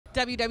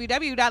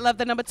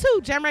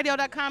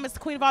www.love2jamradio.com. It's the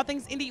queen of all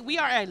things indie. We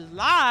are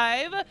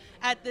live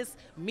at this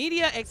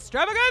media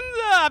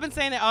extravaganza. I've been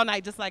saying it all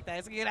night just like that.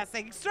 It's good. I say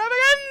extravaganza.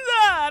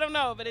 I don't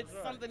know, but it's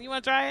something. You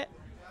want to try it?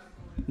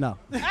 No.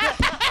 You a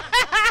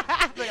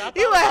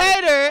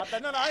hater.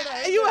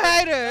 You a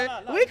hater.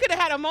 No. We could have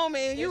had a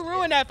moment and you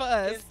ruined that for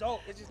us. It's dope.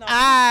 It's just not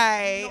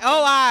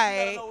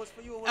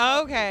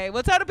Okay.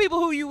 Well, tell the people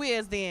who you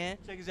is then.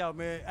 Check this out,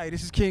 man. Hey,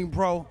 this is King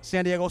Bro,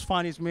 San Diego's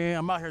finest, man.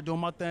 I'm out here doing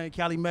my thing.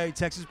 Cali made,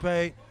 Texas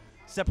paid.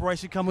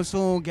 Separation coming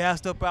soon.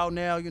 Gassed up out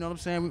now. You know what I'm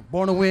saying?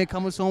 Born to Win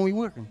coming soon. We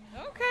working.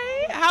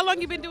 Okay. How long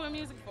you been doing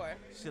music for?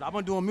 Shit, I've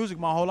been doing music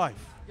my whole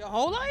life. Your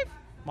whole life?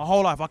 My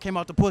whole life. I came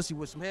out the pussy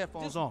with some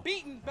headphones just on.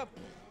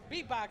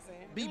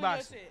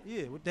 Beatboxing.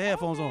 Yeah, with the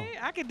headphones on.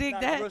 I can dig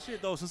that. Real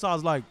shit, though. Since I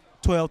was like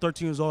 12,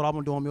 13 years old, I've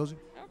been doing music.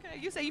 Okay.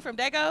 You say you from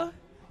Dago?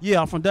 Yeah,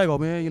 I'm from Dago,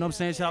 man. You know what I'm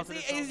saying? Shout out to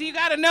the you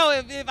got to know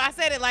if I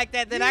said it like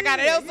that, then I got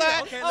to know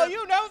something. Okay, oh,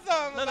 you know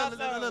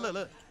something.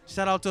 Look.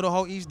 Shout out to the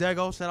whole East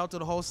Dago. Shout out to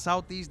the whole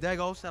Southeast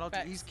Dago. Shout out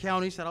to East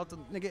County. Shout out to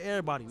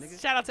everybody, nigga.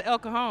 Shout out to El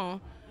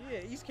Cajon. Yeah,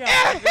 East County.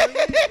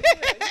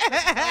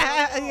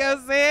 You know what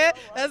I'm saying?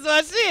 That's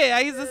my shit.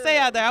 I used to stay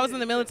out there. I was in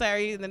the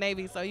military, in the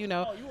Navy, so you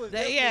know.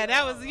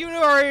 That was, you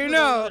already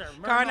know.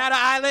 Coronado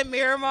Island,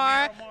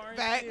 Miramar.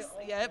 Facts.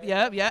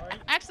 Yep. I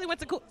actually went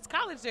to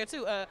college there,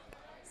 too,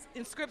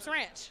 in Scripps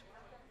Ranch.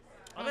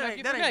 That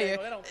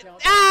don't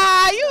count.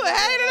 You a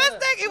hater. Let's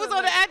think. It was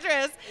on the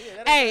address.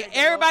 Hey,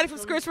 everybody from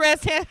Scripps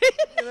Ranch,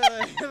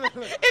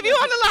 if you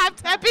on the live,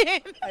 tap in.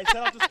 Hey,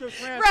 shout out to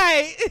Scripps Ranch.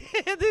 Right.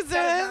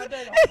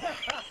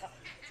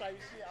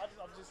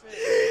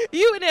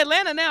 You in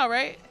Atlanta now,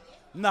 right?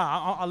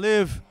 Nah, I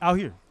live out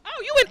here.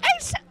 Oh, you in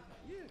Asia?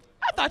 Yeah.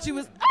 I thought you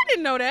was. I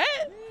didn't know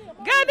that.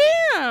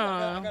 Goddamn.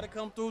 I gotta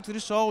come through to the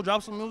show,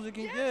 drop some music,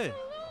 and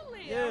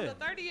Absolutely. On the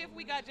 30th,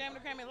 we got Jam to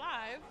Cram It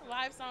live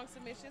song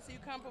submission. So you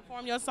come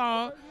perform your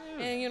song,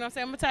 and you know what I'm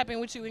saying. I'm gonna tap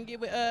in with you and get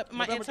with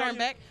my intern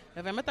back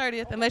November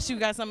 30th, unless you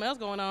got something else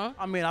going on.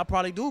 I mean, I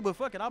probably do, but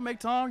fuck it, I'll make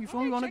time. You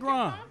feel me on the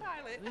grind?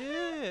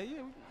 Yeah.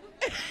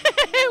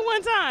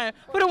 One time.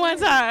 For the one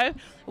time.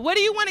 What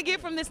do you want to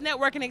get from this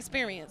networking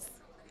experience?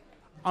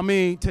 I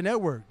mean, to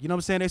network. You know what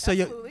I'm saying? They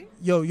say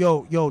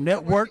your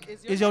network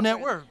is your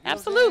network.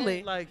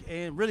 Absolutely. Like,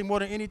 and really more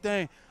than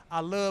anything,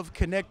 I love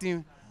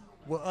connecting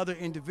with other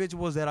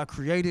individuals that are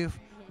creative,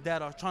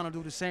 that are trying to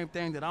do the same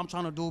thing that I'm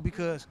trying to do.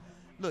 Because,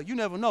 look, you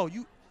never know.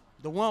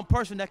 The one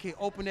person that can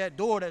open that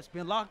door that's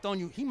been locked on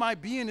you, he might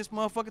be in this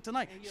motherfucker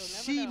tonight.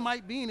 She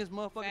might be in this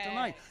motherfucker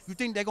tonight. You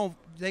think they gonna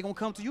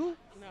come to you?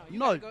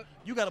 No,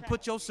 you gotta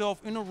put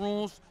yourself in the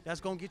rooms that's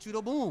gonna get you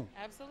the boom.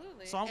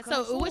 Absolutely. So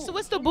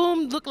what's the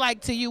boom look like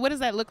to you? What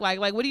does that look like?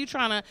 Like, what are you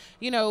trying to,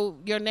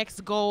 your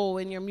next goal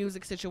in your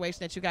music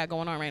situation that you got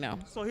going on right now?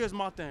 So here's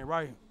my thing,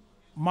 right?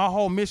 My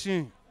whole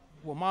mission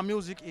with my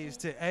music is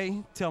to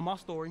A, tell my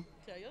story.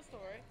 Tell your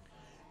story.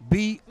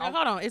 B, now,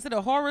 hold on. Is it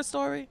a horror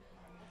story?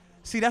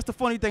 See, that's the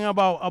funny thing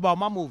about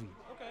my movie.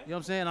 Okay. You know what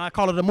I'm saying? I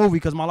call it a movie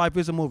because my life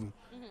is a movie.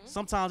 Mm-hmm.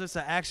 Sometimes it's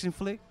an action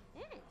flick.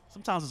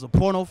 Sometimes it's a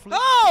porno flick.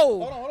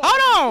 Oh!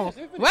 Hold on.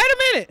 Wait a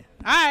minute.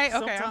 All right.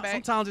 Okay, I'm back.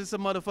 Sometimes it's a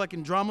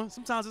motherfucking drama.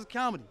 Sometimes it's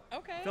comedy.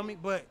 Okay. Feel me?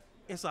 But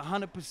it's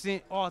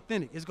 100%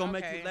 authentic. It's going to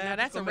make you laugh. Now,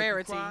 that's a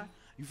rarity.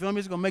 You feel me?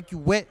 It's going to make you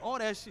wet. All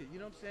that shit. You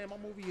know what I'm saying? My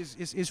movie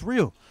is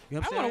real. You know what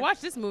I'm saying? I want to watch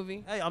this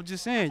movie. Hey, I'm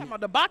just saying.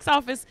 The box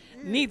office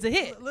needs a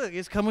hit. Look,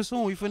 it's coming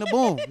soon. We finna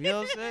boom. You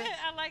know what I'm saying?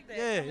 I like that.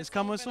 Yeah, it's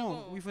coming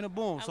soon. We finna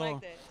boom. I so like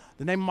that.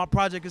 The name of my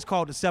project is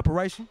called The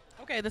Separation.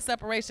 Okay, The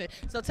Separation.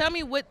 So tell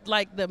me what,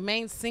 the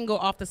main single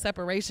off The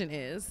Separation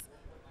is.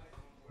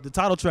 The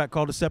title track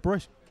called The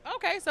Separation.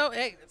 Okay, so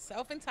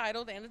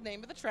self-entitled and the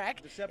name of the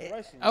track. The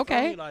Separation.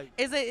 Okay.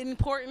 Is it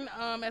important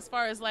as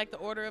far as the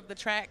order of the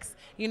tracks?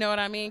 You know what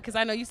I mean? Because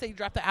I know you said you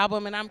dropped the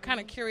album, and I'm kind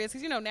of curious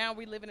because now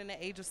we're living in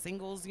the age of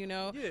singles.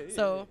 Yeah.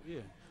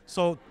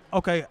 So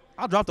okay,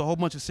 I dropped a whole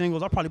bunch of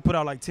singles. I probably put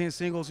out 10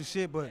 singles and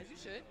shit. But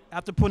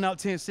after putting out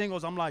 10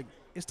 singles, I'm like,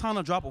 it's time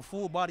to drop a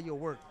full body of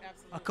work,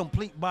 a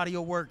complete body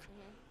of work.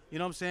 You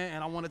know what I'm saying?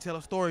 And I want to tell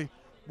a story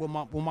with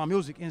my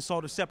music. And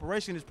so The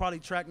Separation is probably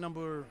track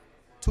number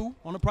 2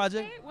 on the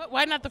project. Okay.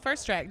 Why not the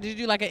first track? Did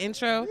you do an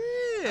intro? Yeah.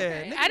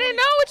 Okay. I didn't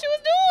know what you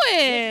was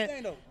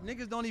doing.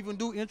 Niggas don't even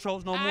do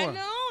intros no more. I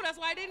know. That's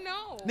why I didn't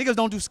know. Niggas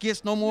don't do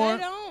skits no more.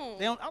 They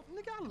don't.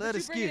 Nigga, I love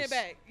the skits. You bringing it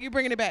back. You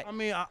bringing it back. I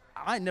mean,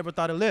 I ain't never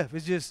thought it left.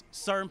 It's just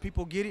certain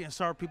people get it and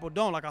certain people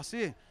don't. Like I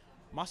said,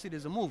 my shit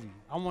is a movie.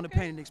 I want to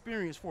paint an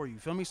experience for you.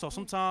 Feel me? So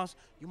sometimes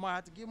you might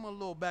have to give them a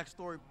little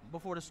backstory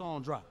before the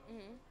song drop.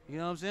 You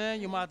know what I'm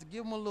saying? You might have to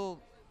give them a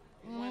little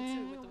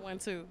 1-2 with the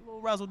 1-2. A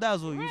little razzle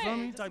dazzle. You feel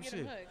me? Type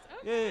shit.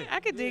 Okay. Yeah. I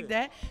could dig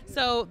that.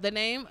 So the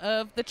name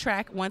of the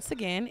track once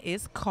again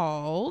is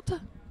called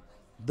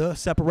The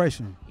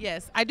Separation.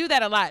 Yes, I do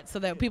that a lot so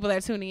that people that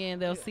are tuning in,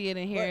 they'll see it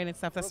and hear it and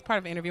stuff. That's part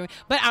of interviewing.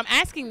 But I'm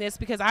asking this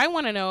because I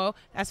want to know,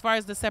 as far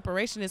as The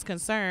Separation is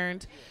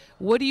concerned,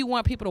 what do you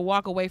want people to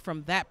walk away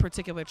from that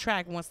particular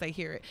track once they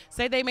hear it?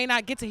 Say they may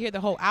not get to hear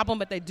the whole album,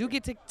 but they do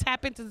get to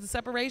tap into The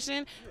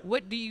Separation.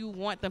 What do you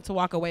want them to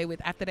walk away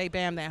with after they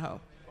bam that hoe?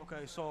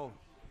 Okay, so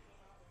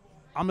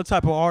I'm the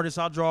type of artist,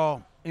 I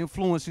draw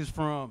influences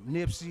from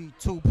Nipsey,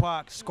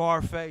 Tupac,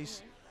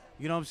 Scarface,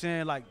 you know what I'm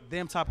saying? Like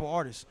them type of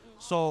artists.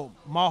 So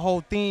my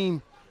whole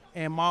theme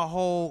and my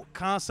whole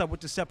concept with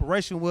the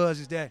separation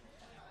is that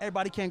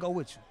everybody can't go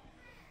with you.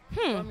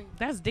 You know what I mean?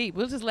 That's deep.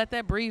 We'll just let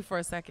that breathe for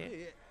a second.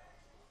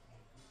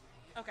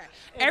 Yeah. Okay.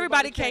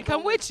 Everybody can't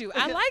come with you.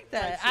 I like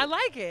that. I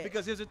like it.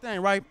 Because here's the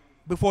thing, right?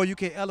 Before you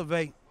can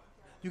elevate,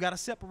 you got to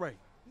separate,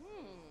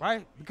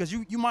 right? Because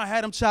you might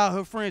have them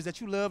childhood friends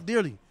that you love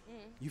dearly.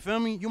 You feel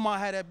me? You might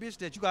have that bitch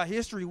that you got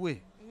history with.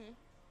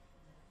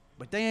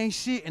 But they ain't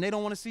shit and they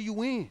don't want to see you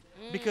win.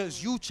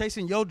 Because you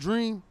chasing your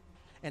dream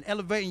and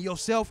elevating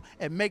yourself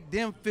and make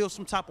them feel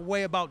some type of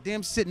way about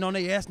them sitting on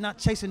their ass not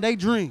chasing their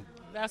dream.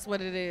 That's what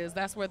it is.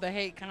 That's where the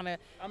hate kind of.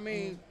 I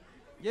mean,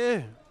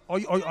 yeah. Or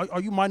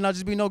you might not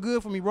just be no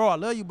good for me, bro. I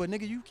love you, but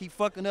nigga, you keep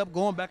fucking up,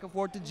 going back and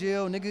forth to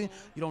jail, nigga.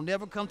 You don't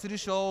never come to the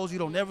shows. You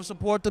don't never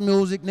support the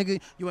music,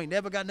 nigga. You ain't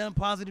never got nothing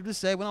positive to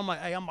say. When I'm like,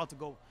 hey, I'm about to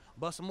go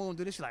bust a move and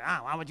do this, you're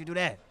like, why would you do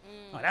that?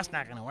 Oh, that's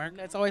not gonna work.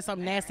 That's always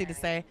something nasty to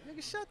say.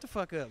 Nigga, shut the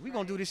fuck up. We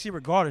gonna do this shit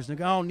regardless,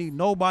 nigga. I don't need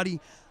nobody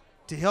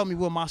to help me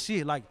with my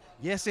shit. Like,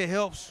 yes, it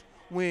helps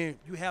when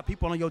you have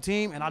people on your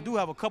team, and I do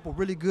have a couple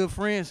really good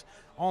friends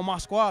on my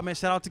squad, man.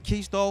 Shout out to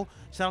Keisto,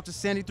 shout out to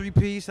Sandy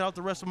 3P, shout out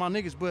to the rest of my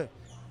niggas. But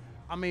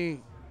I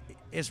mean,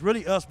 it's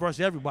really us versus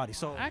everybody.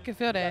 So I can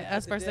feel that.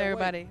 Us versus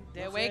everybody.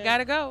 Dead weight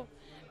gotta go.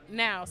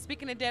 Now,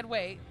 speaking of dead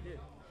weight,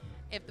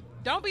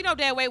 don't be no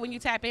dead weight when you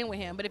tap in with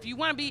him. But if you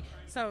want to be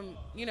some,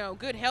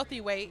 good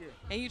healthy weight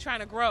and you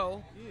trying to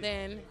grow,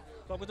 then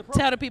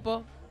tell the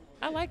people.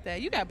 I like that.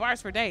 You got bars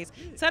for days.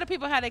 Tell the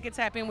people how they can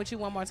tap in with you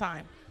one more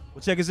time.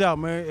 Well, check us out,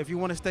 man. If you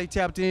want to stay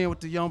tapped in with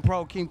the Young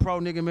Pro, King Pro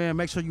nigga, man,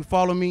 make sure you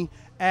follow me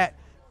at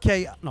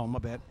my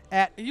bad.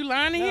 You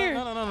learning here?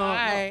 No. All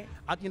right.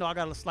 I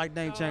got a slight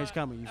name change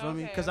coming. You feel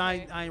me? Because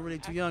I ain't really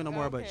too young no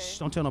more. But shh,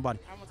 don't tell nobody.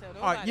 I'm gonna tell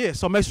nobody. All right, yeah.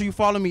 So make sure you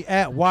follow me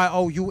at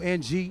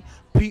YOUNGPROSSMG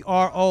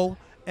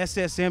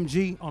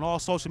on all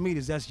social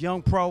medias. That's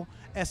Young Pro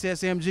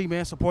SSMG,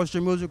 man. Support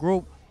Street Music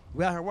Group.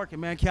 We out here working,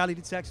 man. Cali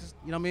to Texas.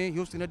 You know what I mean?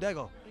 Houston to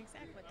Dago.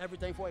 Exactly.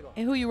 Everything fuego.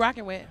 And who you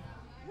rocking with?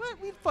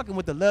 What? We fucking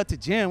with the Love to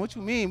Jam. What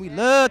you mean? We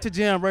love to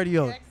jam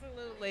radio.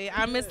 Absolutely.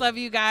 I miss love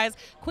you guys.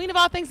 Queen of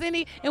all things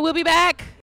indie, and we'll be back.